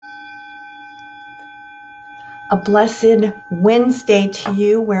A blessed Wednesday to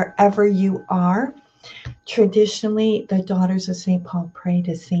you wherever you are. Traditionally, the Daughters of St. Paul pray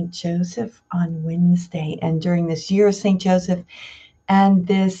to St. Joseph on Wednesday. And during this year of St. Joseph and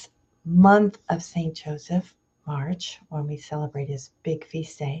this month of St. Joseph, March, when we celebrate his big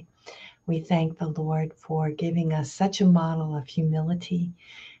feast day, we thank the Lord for giving us such a model of humility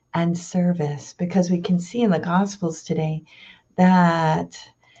and service, because we can see in the Gospels today that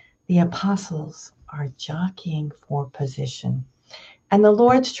the apostles are jockeying for position. And the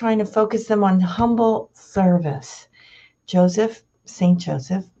Lord's trying to focus them on humble service. Joseph, St.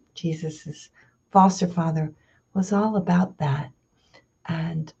 Joseph, Jesus' foster father, was all about that.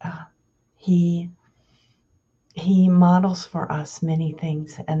 And he models for us many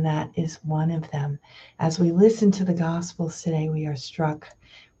things, and that is one of them. As we listen to the Gospels today, we are struck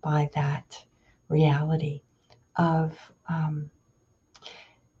by that reality of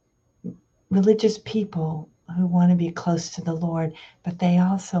religious people who want to be close to the Lord, but they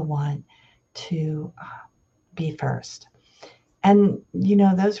also want to be first. And, you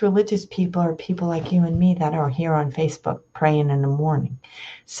know, those religious people are people like you and me that are here on Facebook praying in the morning.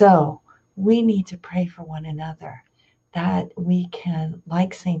 So we need to pray for one another, that we can,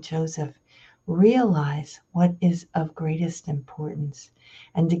 like St. Joseph, realize what is of greatest importance,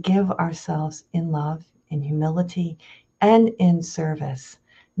 and to give ourselves in love, in humility, and in service,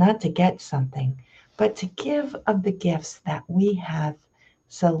 not to get something, but to give of the gifts that we have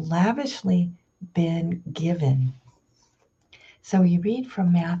so lavishly been given. So we read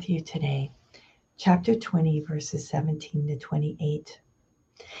from Matthew today, chapter 20, verses 17 to 28.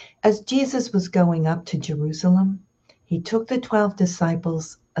 As Jesus was going up to Jerusalem, he took the 12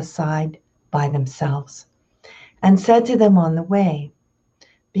 disciples aside by themselves and said to them on the way,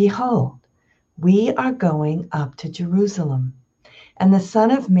 "Behold, we are going up to Jerusalem, and the Son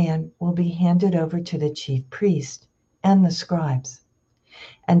of Man will be handed over to the chief priests and the scribes,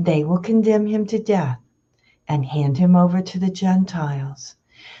 and they will condemn him to death and hand him over to the Gentiles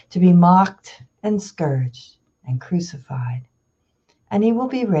to be mocked and scourged and crucified, and he will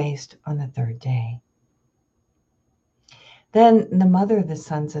be raised on the third day." Then the mother of the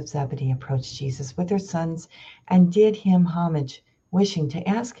sons of Zebedee approached Jesus with her sons and did him homage, wishing to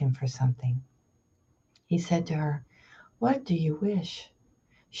ask him for something. He said to her, "What do you wish?"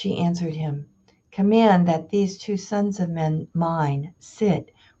 She answered him, "Command that these two sons of mine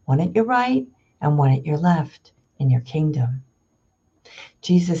sit, one at your right and one at your left, in your kingdom."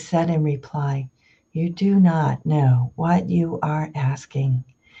 Jesus said in reply, "You do not know what you are asking.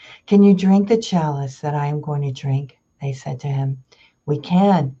 Can you drink the chalice that I am going to drink?" They said to him, "We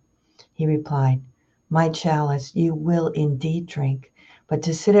can." He replied, "My chalice you will indeed drink, but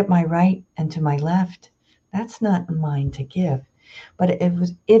to sit at my right and to my left, that's not mine to give, but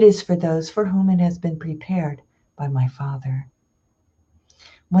it is for those for whom it has been prepared by my Father."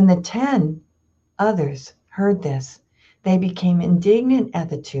 When the 10 others heard this, they became indignant at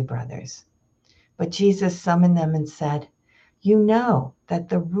the two brothers. But Jesus summoned them and said, "You know that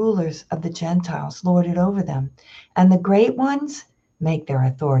the rulers of the Gentiles lord it over them, and the great ones make their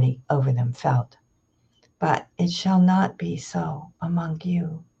authority over them felt. But it shall not be so among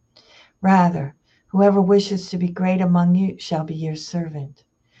you. Rather, whoever wishes to be great among you shall be your servant.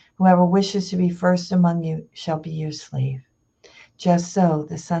 Whoever wishes to be first among you shall be your slave. Just so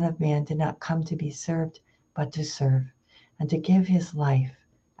the Son of Man did not come to be served, but to serve, and to give his life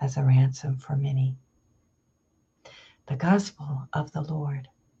as a ransom for many." The Gospel of the Lord.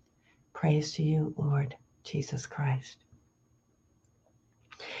 Praise to you, Lord Jesus Christ.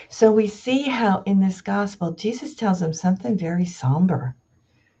 So we see how in this Gospel, Jesus tells them something very somber,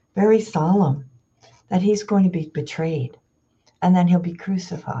 very solemn, that he's going to be betrayed, and then he'll be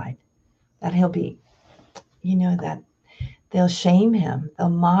crucified, that he'll be, that they'll shame him, they'll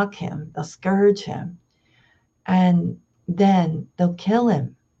mock him, they'll scourge him, and then they'll kill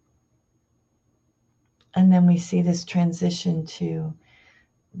him. And then we see this transition to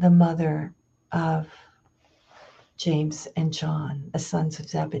the mother of James and John, the sons of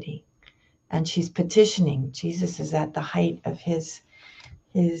Zebedee. And she's petitioning. Jesus is at the height of his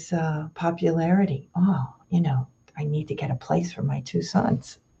popularity. "Oh, I need to get a place for my two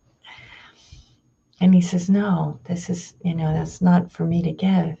sons." And he says, "No, this is, that's not for me to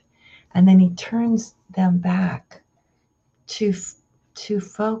give." And then he turns them back to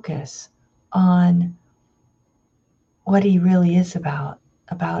focus on what he really is about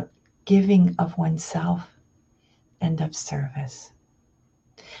giving of oneself and of service.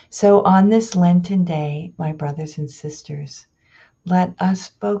 So on this Lenten day, my brothers and sisters, let us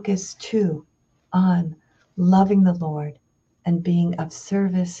focus too on loving the Lord and being of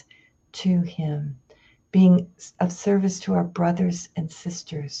service to him, being of service to our brothers and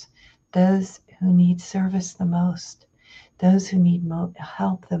sisters, those who need service the most, those who need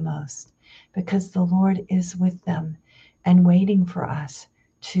help the most, because the Lord is with them and waiting for us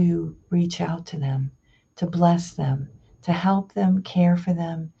to reach out to them, to bless them, to help them, care for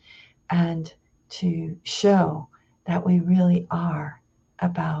them, and to show that we really are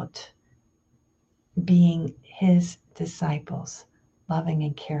about being His disciples, loving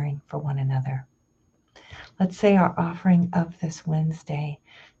and caring for one another. Let's say our offering of this Wednesday.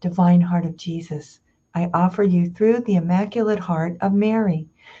 Divine Heart of Jesus, I offer you through the Immaculate Heart of Mary,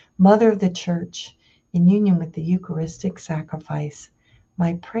 Mother of the Church, in union with the Eucharistic sacrifice,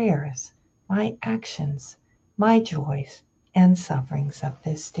 my prayers, my actions, my joys and sufferings of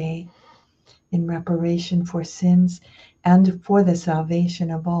this day, in reparation for sins and for the salvation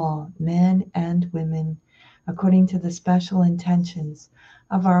of all men and women, according to the special intentions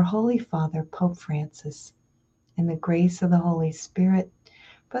of our Holy Father, Pope Francis, in the grace of the Holy Spirit,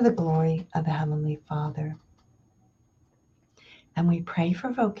 for the glory of the Heavenly Father. And we pray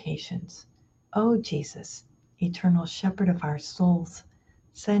for vocations. O Jesus, eternal shepherd of our souls,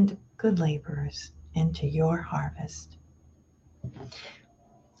 send good laborers into your harvest.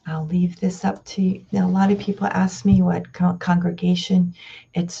 I'll leave this up to you. Now, a lot of people ask me what congregation.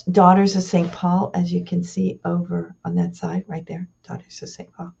 It's Daughters of St. Paul, as you can see over on that side right there, Daughters of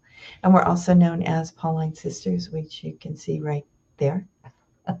St. Paul. And we're also known as Pauline Sisters, which you can see right there.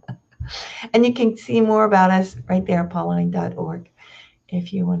 And you can see more about us right there at pauline.org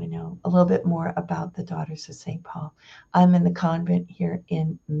if you want to know a little bit more about the Daughters of St. Paul. I'm in the convent here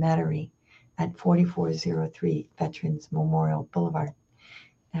in Metairie at 4403 Veterans Memorial Boulevard.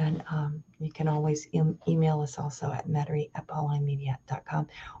 And you can always email us also at metairie@paulinemedia.com.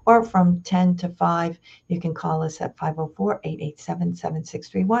 Or from 10 to 5, you can call us at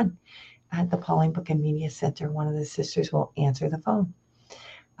 504-887-7631 at the Pauline Book and Media Center. One of the sisters will answer the phone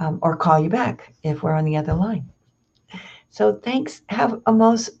or call you back if we're on the other line. So thanks. Have a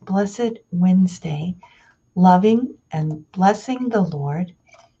most blessed Wednesday, loving and blessing the Lord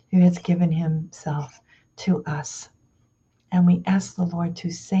who has given himself to us. And we ask the Lord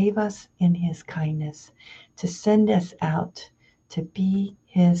to save us in his kindness, to send us out, to be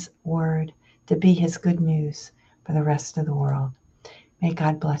his word, to be his good news for the rest of the world. May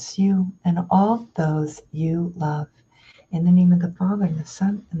God bless you and all those you love. In the name of the Father, and the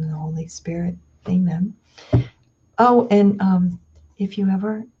Son, and the Holy Spirit. Amen. Oh, and if you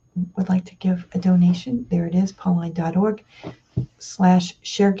ever would like to give a donation, there it is,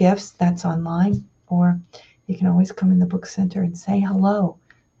 pauline.org/share gifts. That's online. Or you can always come in the book center and say hello,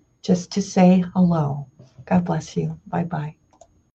 just to say hello. God bless you. Bye-bye.